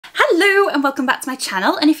Hello and welcome back to my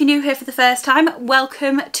channel, and if you're new here for the first time,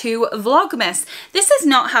 welcome to Vlogmas. This is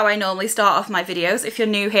not how I normally start off my videos. If you're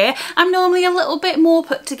new here, I'm normally a little bit more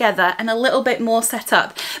put together and a little bit more set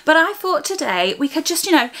up, but I thought today we could just,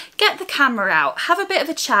 get the camera out, have a bit of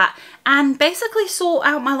a chat and basically sort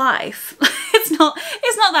out my life. It's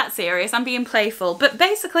not that serious, I'm being playful, but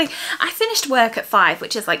basically I finished work at 5,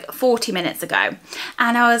 which is like 40 minutes ago,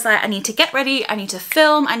 and I was like, I need to get ready, I need to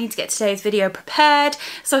film, I need to get today's video prepared.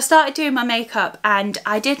 So I started doing my makeup and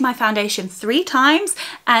I did my foundation 3 times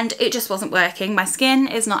and it just wasn't working. My skin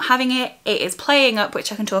is not having it, it is playing up,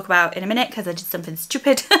 which I can talk about in a minute because I did something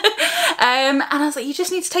stupid. And I was like, you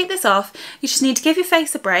just need to take this off, you just need to give your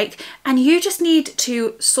face a break, and you just need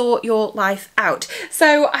to sort your life out.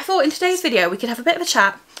 So I thought in today's video we could have a bit of a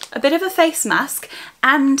chat, a bit of a face mask,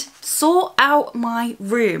 and sort out my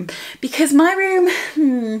room, because my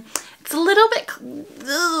room, it's a little bit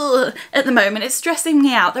at the moment. It's stressing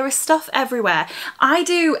me out. There is stuff everywhere. I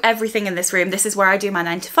do everything in this room. This is where I do my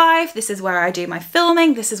 9 to 5. This is where I do my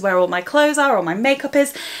filming. This is where all my clothes are, all my makeup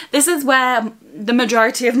is. This is where the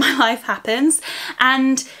majority of my life happens.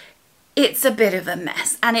 And it's a bit of a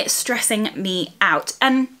mess and it's stressing me out.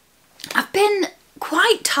 And I've been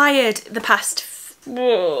quite tired the past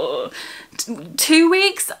 2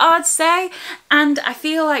 weeks, I'd say, and I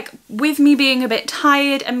feel like with me being a bit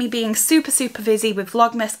tired and me being super busy with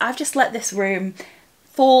Vlogmas, I've just let this room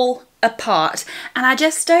fall apart and I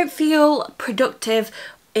just don't feel productive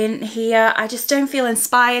in here. I just don't feel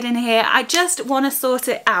inspired in here. I just want to sort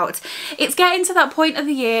it out. It's getting to that point of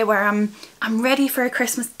the year where I'm ready for a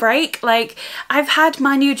Christmas break. Like, I've had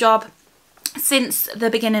my new job since the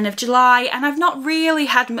beginning of July and I've not really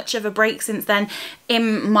had much of a break since then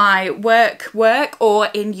in my work or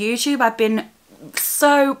in YouTube. I've been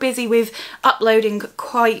so busy with uploading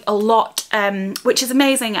quite a lot, which is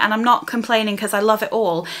amazing, and I'm not complaining because I love it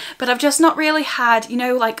all, but I've just not really had,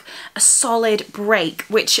 like a solid break,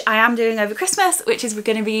 which I am doing over Christmas, which is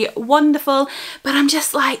going to be wonderful. But I'm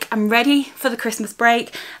just like, I'm ready for the Christmas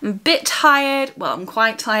break. I'm a bit tired. Well, I'm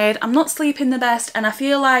quite tired. I'm not sleeping the best, and I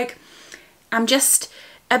feel like I'm just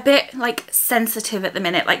a bit like sensitive at the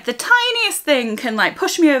minute. Like the tiniest thing can like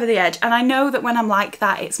push me over the edge, and I know that when I'm like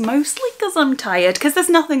that it's mostly because I'm tired, because there's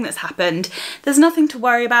nothing that's happened. There's nothing to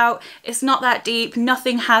worry about. It's not that deep.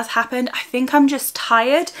 Nothing has happened. I think I'm just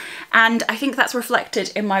tired, and I think that's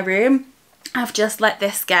reflected in my room. I've just let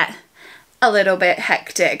this get a little bit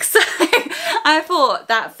hectic. So I thought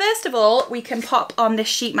that first of all we can pop on this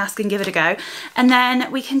sheet mask and give it a go, and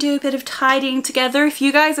then we can do a bit of tidying together. If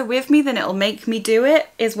you guys are with me then it'll make me do it,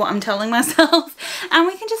 is what I'm telling myself, and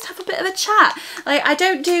we can just have a bit of a chat. Like, I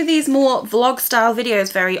don't do these more vlog style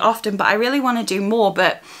videos very often, but I really want to do more,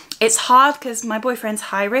 but it's hard because my boyfriend's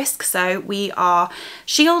high risk, so we are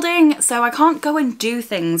shielding, so I can't go and do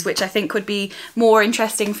things which I think would be more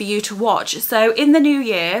interesting for you to watch. So in the new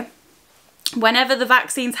year, whenever the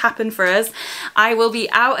vaccines happen for us, I will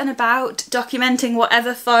be out and about documenting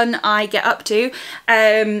whatever fun I get up to.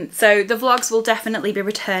 So the vlogs will definitely be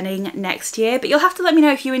returning next year, but you'll have to let me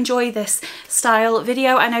know if you enjoy this style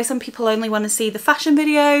video. I know some people only want to see the fashion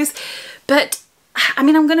videos, but I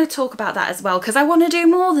mean, I'm going to talk about that as well because I want to do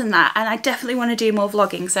more than that, and I definitely want to do more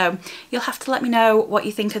vlogging, so you'll have to let me know what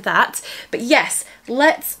you think of that. But yes,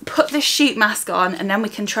 let's put this sheet mask on and then we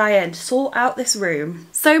can try and sort out this room.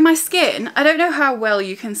 So my skin, I don't know how well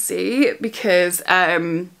you can see because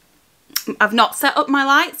I've not set up my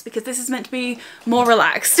lights because this is meant to be more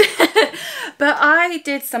relaxed. But I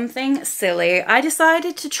did something silly. I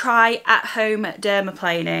decided to try at-home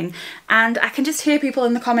dermaplaning, and I can just hear people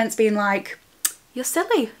in the comments being like, you're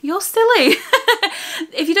silly, you're silly.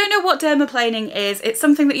 If you don't know what dermaplaning is, it's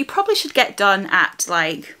something that you probably should get done at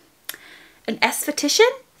like an esthetician,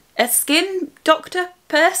 a skin doctor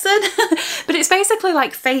person. But it's basically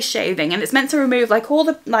like face shaving, and it's meant to remove like all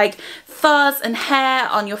the like fuzz and hair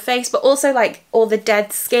on your face, but also like all the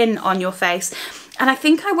dead skin on your face. And I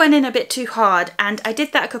think I went in a bit too hard, and I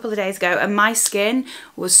did that a couple of days ago, and my skin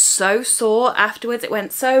was so sore afterwards. It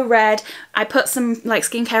went so red. I put some like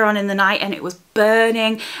skincare on in the night and it was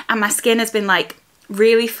burning, and my skin has been like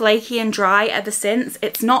really flaky and dry ever since.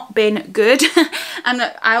 It's not been good.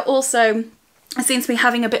 And I seem to be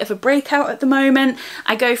having a bit of a breakout at the moment.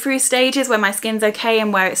 I go through stages where my skin's okay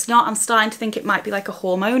and where it's not. I'm starting to think it might be like a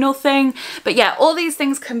hormonal thing. But yeah, all these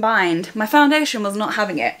things combined, my foundation was not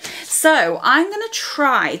having it. So I'm going to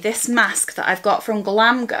try this mask that I've got from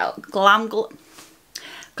Glam Glow.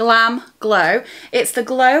 It's the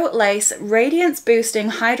Glow Lace Radiance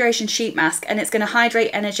Boosting Hydration Sheet Mask, and it's going to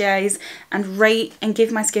hydrate, energize, and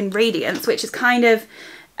give my skin radiance, which is kind of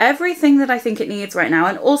everything that I think it needs right now.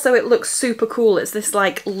 And also it looks super cool. It's this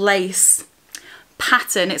like lace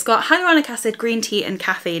pattern. It's got hyaluronic acid, green tea and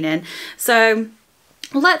caffeine in. So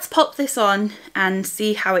let's pop this on and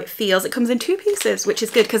see how it feels. It comes in 2 pieces, which is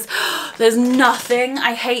good because there's nothing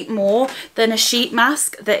I hate more than a sheet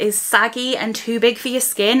mask that is saggy and too big for your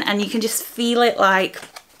skin and you can just feel it like,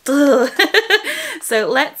 ugh. So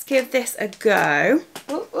let's give this a go.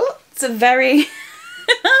 Ooh, ooh. It's a very,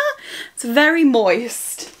 it's very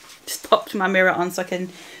moist. Just popped my mirror on so I can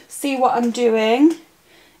see what I'm doing.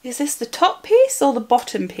 Is this the top piece or the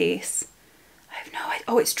bottom piece? I have no idea.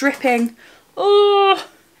 Oh, it's dripping. Oh,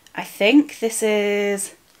 I think this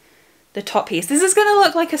is the top piece. This is going to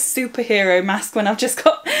look like a superhero mask when I've just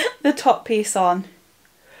got the top piece on.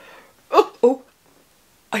 Oh, oh,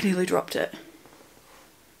 I nearly dropped it.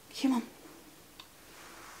 Come on.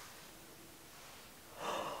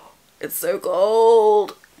 It's so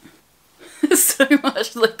cold. There's so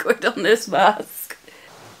much liquid on this mask.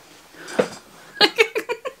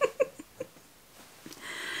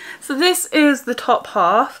 So this is the top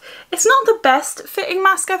half. It's not the best fitting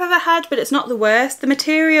mask I've ever had, but it's not the worst. The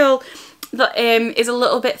material that is a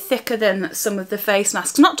little bit thicker than some of the face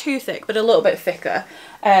masks. Not too thick, but a little bit thicker.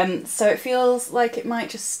 So it feels like it might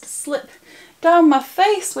just slip down my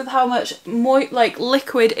face with how much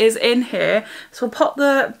liquid is in here. So we'll pop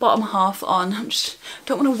the bottom half on. I just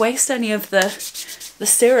don't want to waste any of the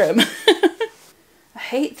serum. I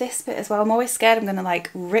hate this bit as well. I'm always scared I'm going to like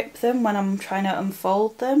rip them when I'm trying to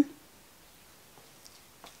unfold them.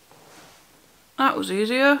 That was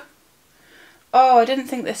easier. Oh, I didn't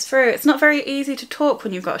think this through. It's not very easy to talk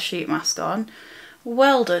when you've got a sheet mask on.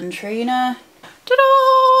 Well done, Trina.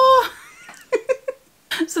 Ta-da!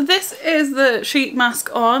 So this is the sheet mask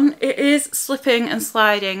on. It is slipping and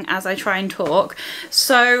sliding as I try and talk.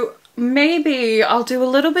 So maybe I'll do a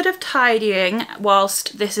little bit of tidying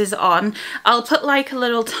whilst this is on. I'll put like a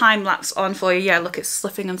little time lapse on for you. Yeah, look, it's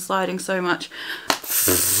slipping and sliding so much.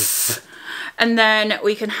 And then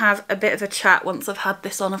we can have a bit of a chat once I've had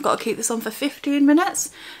this on. I've got to keep this on for 15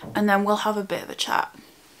 minutes and then we'll have a bit of a chat.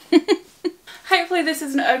 Hopefully this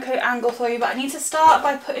is an okay angle for you, but I need to start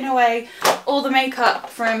by putting away all the makeup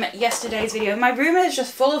from yesterday's video. My room is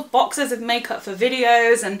just full of boxes of makeup for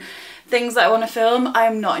videos and things that I want to film. I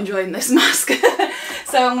am not enjoying this mask.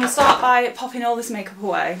 So I'm going to start by popping all this makeup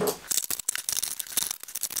away.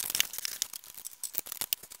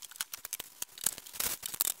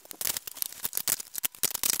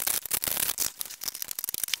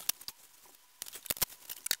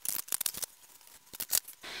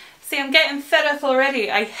 See, I'm getting fed up already.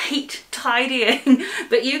 I hate tidying,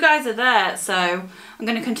 but you guys are there, so I'm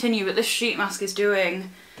going to continue. But this sheet mask is doing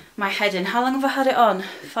my head in. How long have I had it on?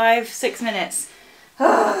 5-6 minutes.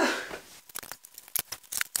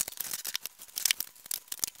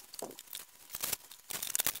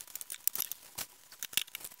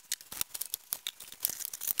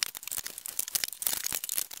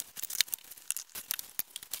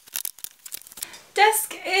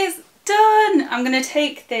 Desk is done. I'm going to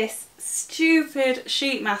take this stupid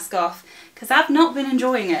sheet mask off because I've not been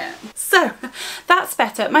enjoying it. So that's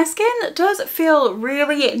better. My skin does feel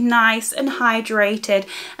really nice and hydrated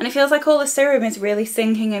and it feels like all the serum is really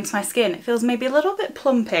sinking into my skin. It feels maybe a little bit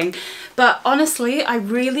plumping, but honestly I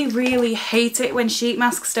really hate it when sheet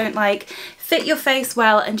masks don't like fit your face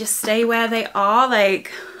well and just stay where they are.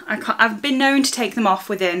 Like I've been known to take them off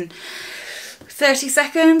within 30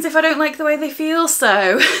 seconds if I don't like the way they feel,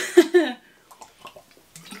 so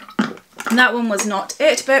that one was not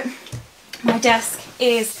it, but my desk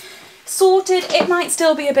is sorted. It might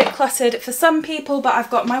still be a bit cluttered for some people, but I've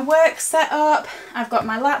got my work set up, I've got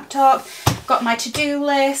my laptop, I've got my to-do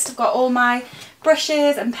list, I've got all my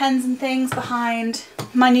brushes and pens and things behind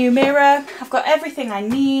my new mirror. I've got everything I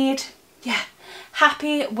need. Yeah.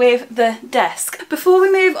 Happy with the desk. Before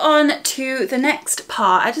we move on to the next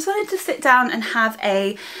part, I just wanted to sit down and have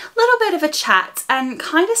a little bit of a chat and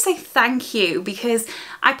kind of say thank you, because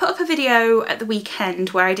I put up a video at the weekend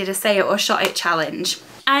where I did a say it or shot it challenge,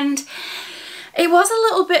 and it was a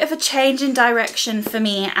little bit of a change in direction for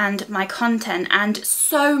me and my content, and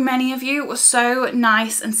so many of you were so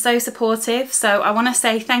nice and so supportive, so I want to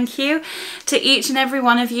say thank you to each and every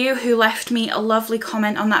one of you who left me a lovely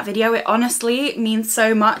comment on that video. It honestly means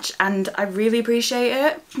so much and I really appreciate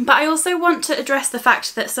it. But I also want to address the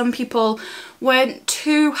fact that some people weren't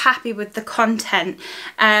too happy with the content,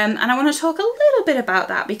 and I want to talk a little bit about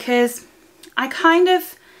that because I kind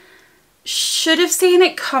of should have seen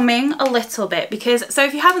it coming a little bit. Because so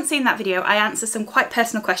if you haven't seen that video, I answer some quite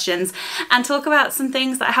personal questions and talk about some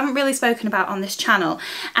things that I haven't really spoken about on this channel,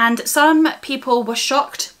 and some people were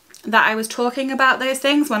shocked that I was talking about those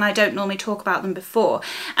things when I don't normally talk about them before.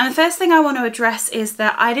 And the first thing I want to address is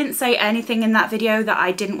that I didn't say anything in that video that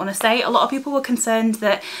I didn't want to say. A lot of people were concerned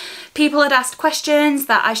that people had asked questions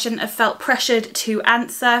that I shouldn't have felt pressured to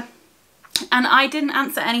answer. And I didn't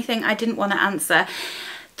answer anything I didn't want to answer.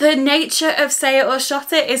 The nature of Say It or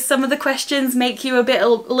Shot It is some of the questions make you a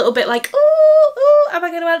little bit like, ooh, am I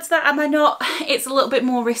going to answer that? Am I not? It's a little bit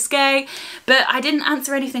more risque, but I didn't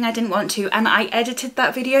answer anything I didn't want to, and I edited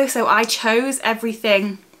that video, so I chose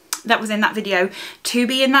everything that was in that video to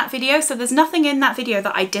be in that video. So there's nothing in that video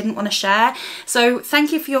that I didn't want to share. So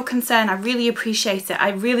thank you for your concern. I really appreciate it. I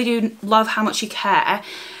really do love how much you care,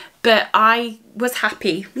 but I was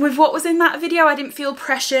happy with what was in that video. I didn't feel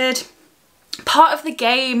pressured. Part of the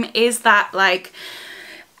game is that, like,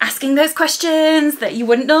 asking those questions that you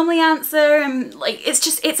wouldn't normally answer, and like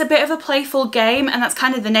it's a bit of a playful game, and that's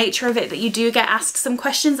kind of the nature of it, that you do get asked some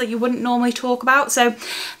questions that you wouldn't normally talk about. So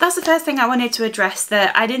that's the first thing I wanted to address,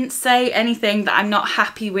 that I didn't say anything that I'm not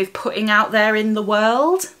happy with putting out there in the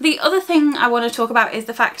world. The other thing I want to talk about is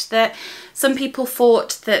the fact that some people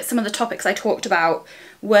thought that some of the topics I talked about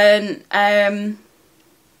weren't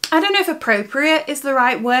I don't know if appropriate is the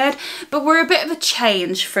right word, but we're a bit of a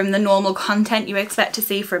change from the normal content you expect to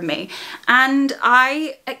see from me. And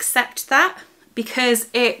I accept that, because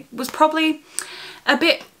it was probably a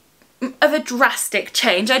bit of a drastic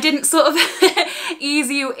change. I didn't sort of ease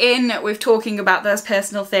you in with talking about those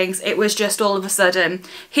personal things. It was just all of a sudden,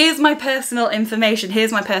 here's my personal information,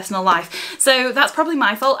 here's my personal life. So that's probably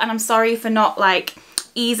my fault, and I'm sorry for not like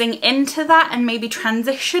easing into that and maybe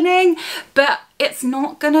transitioning, but it's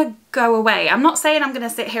not gonna go away. I'm not saying I'm gonna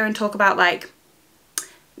sit here and talk about like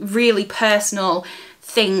really personal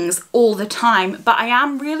things all the time, but I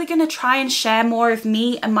am really gonna try and share more of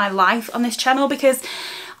me and my life on this channel, because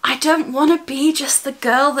I don't want to be just the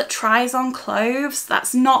girl that tries on clothes.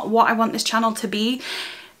 That's not what I want this channel to be.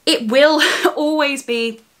 It will always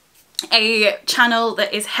be a channel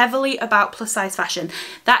that is heavily about plus size fashion.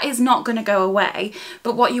 That is not going to go away,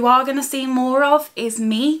 but what you are going to see more of is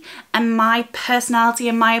me and my personality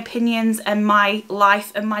and my opinions and my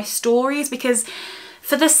life and my stories, because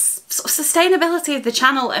for this sort of sustainability of the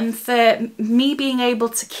channel and for me being able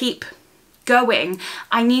to keep going,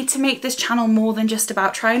 I need to make this channel more than just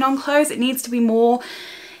about trying on clothes. It needs to be more.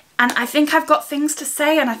 And I think I've got things to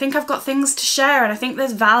say, and I think I've got things to share, and I think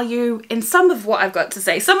there's value in some of what I've got to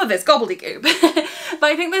say. Some of it's gobbledygook, but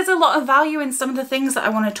I think there's a lot of value in some of the things that I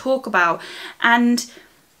want to talk about. And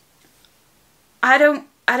I don't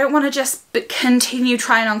want to just continue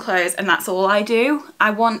trying on clothes and that's all I do.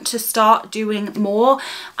 I want to start doing more.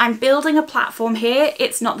 I'm building a platform here.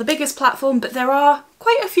 It's not the biggest platform, but there are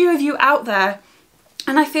quite a few of you out there,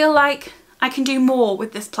 and I feel like I can do more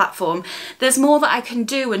with this platform. There's more that I can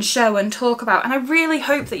do and show and talk about, and I really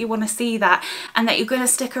hope that you want to see that and that you're going to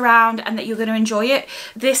stick around and that you're going to enjoy it.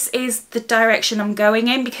 This is the direction I'm going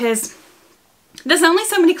in, because there's only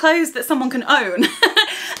so many clothes that someone can own.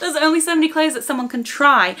 There's only so many clothes that someone can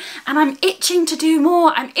try, and I'm itching to do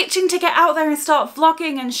more. I'm itching to get out there and start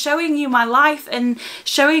vlogging and showing you my life and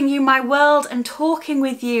showing you my world and talking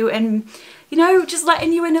with you and, you know, just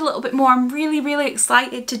letting you in a little bit more. I'm really, really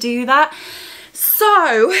excited to do that.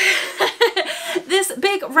 So this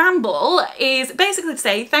big ramble is basically to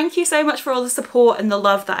say thank you so much for all the support and the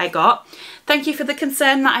love that I got. Thank you for the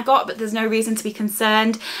concern that I got, but there's no reason to be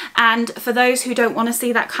concerned. And for those who don't want to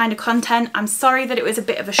see that kind of content, I'm sorry that it was a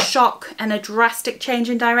bit of a shock and a drastic change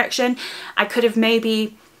in direction. I could have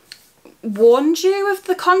maybe warned you of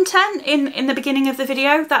the content in the beginning of the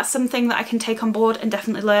video. That's something that I can take on board and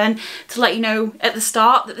definitely learn, to let you know at the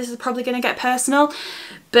start that this is probably going to get personal,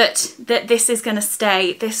 but that this is going to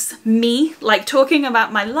stay. This me, like talking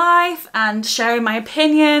about my life and sharing my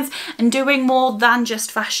opinions and doing more than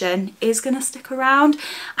just fashion, is going to stick around.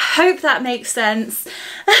 I hope that makes sense.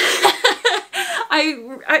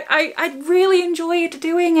 I really enjoyed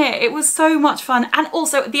doing it. It was so much fun, and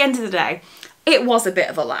also at the end of the day, it was a bit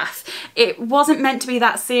of a laugh. It wasn't meant to be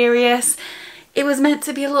that serious. It was meant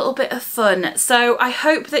to be a little bit of fun. So I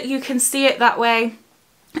hope that you can see it that way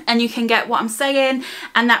and you can get what I'm saying,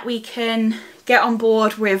 and that we can get on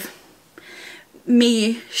board with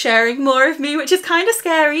me sharing more of me, which is kind of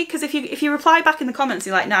scary, because if you reply back in the comments,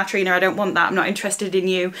 you're like, nah Trina, I don't want that, I'm not interested in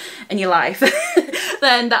you and your life,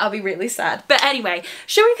 then that'll be really sad. But anyway,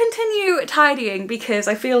 shall we continue tidying, because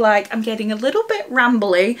I feel like I'm getting a little bit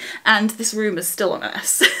rambly and this room is still a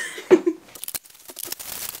mess.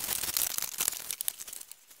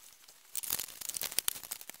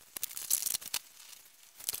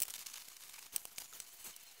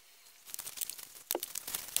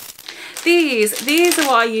 These are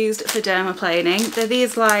what I used for dermaplaning. They're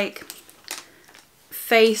these like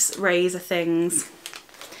face razor things.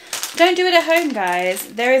 Don't do it at home,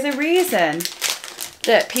 guys. There is a reason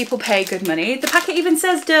that people pay good money. The packet even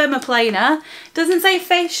says dermaplaner. It doesn't say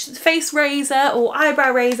face razor or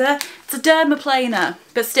eyebrow razor. It's a dermaplaner.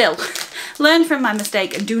 But still, learn from my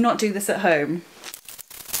mistake and do not do this at home.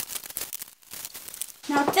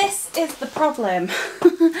 Now this is the problem.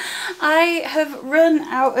 I have run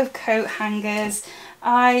out of coat hangers.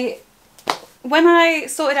 When I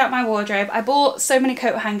sorted out my wardrobe, I bought so many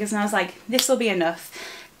coat hangers and I was like, this will be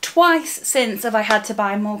enough. Twice since have I had to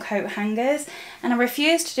buy more coat hangers and I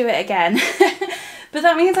refuse to do it again. But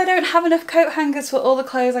that means I don't have enough coat hangers for all the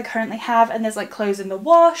clothes I currently have, and there's like clothes in the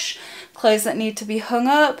wash, clothes that need to be hung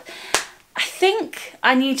up. I think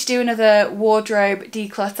I need to do another wardrobe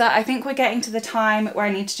declutter. I think we're getting to the time where I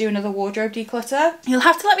need to do another wardrobe declutter. You'll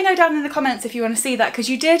have to let me know down in the comments if you want to see that, because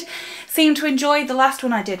you did seem to enjoy the last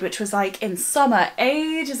one I did, which was like in summer,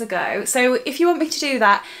 ages ago. So if you want me to do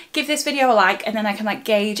that, give this video a like and then I can like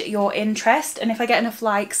gauge your interest. And if I get enough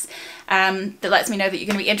likes that lets me know that you're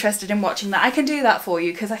going to be interested in watching that, I can do that for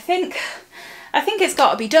you, because I think it's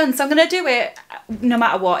got to be done. So I'm going to do it no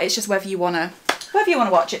matter what. It's just whether you want to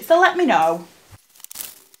watch it, so let me know.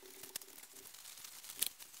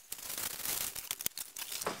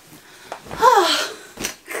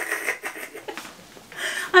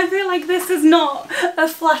 I feel like this is not a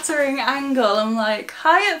flattering angle. I'm like,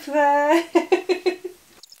 hi up there.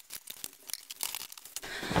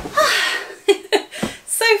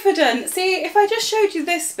 Sofa done. See, if I just showed you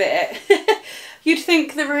this bit, you'd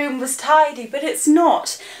think the room was tidy, but it's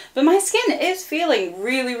not. But my skin is feeling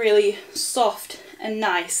really, really soft and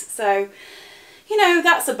nice, so you know,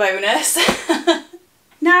 that's a bonus.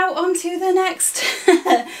 Now on to the next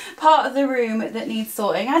part of the room that needs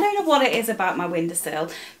sorting. I don't know what it is about my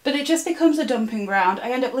windowsill, but it just becomes a dumping ground.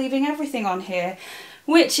 I end up leaving everything on here,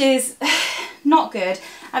 which is not good.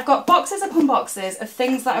 I've got boxes upon boxes of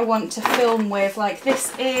things that I want to film with. Like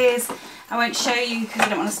this is, I won't show you because I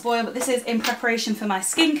don't want to spoil, but this is in preparation for my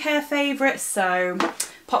skincare favourites, so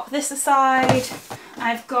pop this aside.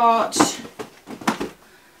 I've got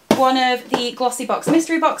one of the Glossy Box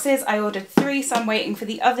mystery boxes. I ordered 3, so I'm waiting for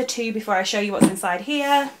the other 2 before I show you what's inside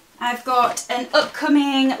here. I've got an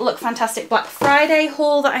upcoming Look Fantastic Black Friday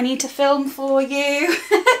haul that I need to film for you.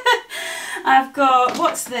 I've got,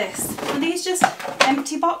 what's this? Are these just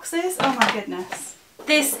empty boxes? Oh my goodness.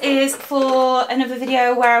 This is for another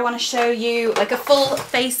video where I want to show you like a full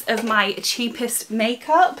face of my cheapest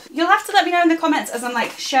makeup. You'll have to let me know in the comments as I'm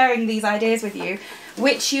like sharing these ideas with you,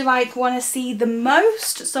 which you like want to see the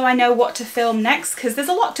most, so I know what to film next, because there's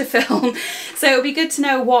a lot to film. So it'll be good to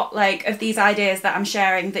know what like of these ideas that I'm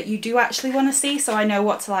sharing that you do actually want to see, so I know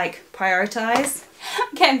what to like prioritize.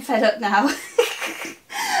 I'm getting fed up now.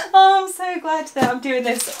 Oh, I'm so glad that I'm doing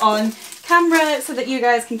this on camera so that you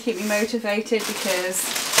guys can keep me motivated, because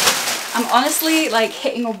I'm honestly like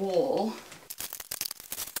hitting a wall.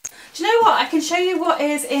 Do you know what? I can show you what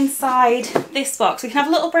is inside this box. We can have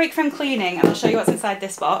a little break from cleaning and I'll show you what's inside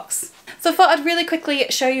this box. So I thought I'd really quickly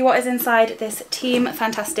show you what is inside this Team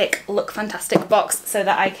Fantastic Look Fantastic box so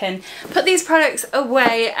that I can put these products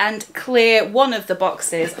away and clear one of the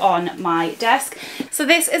boxes on my desk. So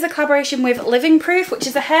this is a collaboration with Living Proof, which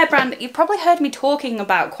is a hair brand that you've probably heard me talking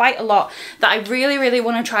about quite a lot, that I really, really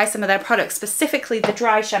want to try some of their products, specifically the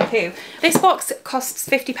dry shampoo. This box costs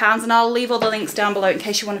 £50 and I'll leave all the links down below in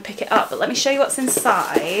case you want to pick it up, but let me show you what's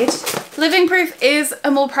inside. Living Proof is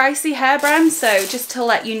a more pricey hair brand, so just to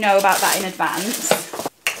let you know about that in advance.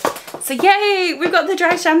 So yay, we've got the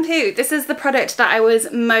dry shampoo. This is the product that I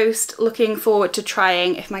was most looking forward to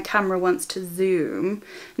trying, if my camera wants to zoom.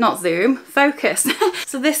 Not zoom, focus.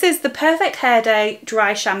 So this is the Perfect Hair Day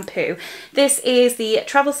dry shampoo. This is the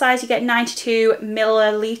travel size. You get 92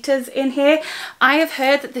 millilitres in here. I have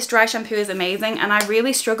heard that this dry shampoo is amazing and I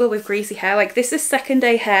really struggle with greasy hair. Like this is second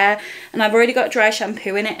day hair and I've already got dry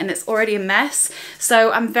shampoo in it and it's already a mess.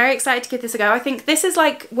 So I'm very excited to give this a go. I think this is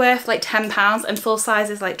like worth like £10 and full size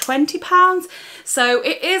is like £20. So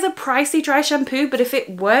it is a pricey dry shampoo, but if it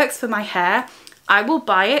works for my hair, I will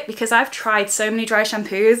buy it, because I've tried so many dry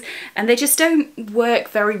shampoos and they just don't work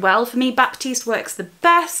very well for me. Baptiste works the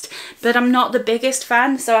best, but I'm not the biggest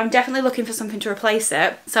fan, so I'm definitely looking for something to replace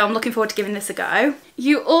it. So I'm looking forward to giving this a go.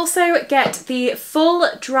 You also get the full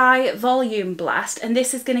dry volume blast, and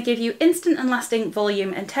this is going to give you instant and lasting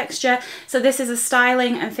volume and texture. So this is a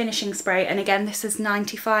styling and finishing spray, and again this is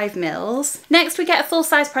 95 mils. Next we get a full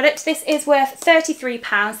size product. This is worth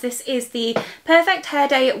 £33. This is the Perfect Hair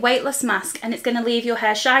Day Weightless Mask, and it's going to leave your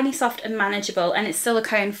hair shiny, soft and manageable, and it's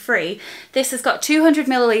silicone free. This has got 200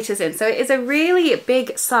 millilitres in, so it is a really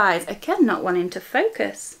big size. Again, not wanting to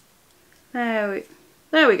focus.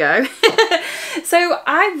 There we go. So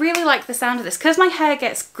I really like the sound of this because my hair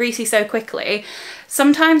gets greasy so quickly.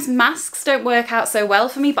 Sometimes masks don't work out so well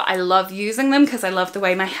for me, but I love using them because I love the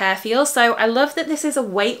way my hair feels. So I love that this is a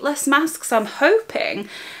weightless mask, so I'm hoping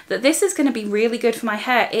that this is going to be really good for my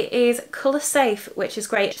hair. It is colour safe, which is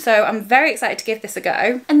great. So I'm very excited to give this a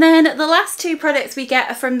go. And then the last two products we get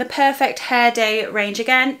are from the Perfect Hair Day range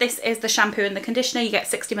again. This is the shampoo and the conditioner. You get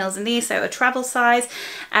 60 mils in these, so a travel size.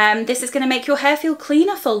 This is going to make your hair feel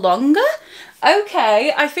cleaner for longer.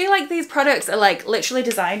 Okay, I feel like these products are like literally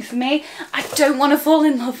designed for me. I don't want to fall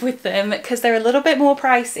in love with them because they're a little bit more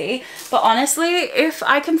pricey, but honestly, if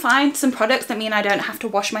I can find some products that mean I don't have to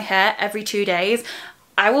wash my hair every 2 days,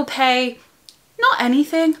 I will pay not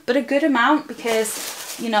anything, but a good amount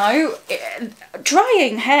because, you know,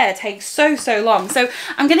 drying hair takes so long. So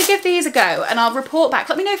I'm going to give these a go and I'll report back.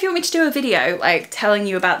 Let me know if you want me to do a video like telling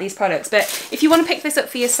you about these products. But if you want to pick this up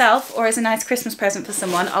for yourself or as a nice Christmas present for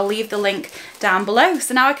someone, I'll leave the link down below.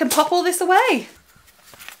 So now I can pop all this away.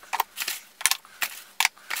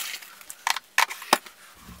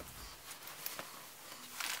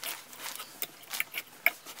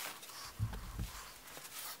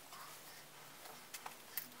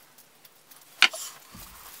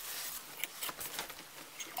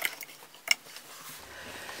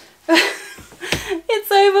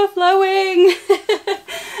 It's overflowing.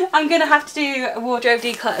 I'm gonna have to do a wardrobe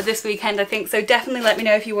declutter this weekend, I think, so definitely let me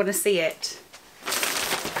know if you want to see it.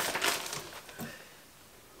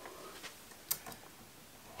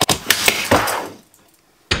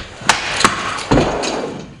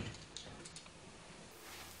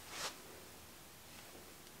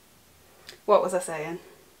 What was I saying?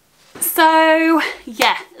 So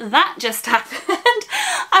yeah, that just happened.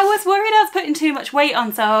 I was worried I was putting too much weight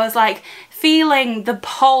on, so I was like feeling the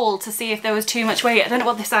pole to see if there was too much weight. I don't know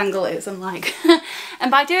what this angle is, I'm like, and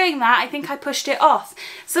by doing that I think I pushed it off.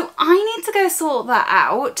 So I need to go sort that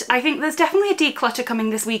out. I think there's definitely a declutter coming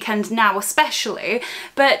this weekend now especially,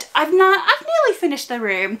 but I've nearly finished the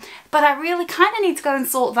room, but I really kind of need to go and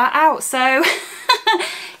sort that out. So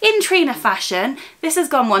in Trina fashion, this has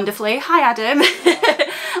gone wonderfully. Hi Adam.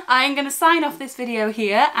 I'm going to sign off this video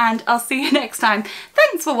here and I'll see you next time.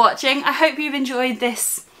 Thanks for watching. I hope you've enjoyed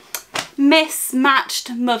this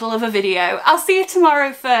mismatched muddle of a video. I'll see you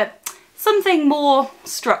tomorrow for something more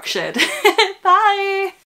structured.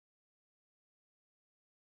 Bye!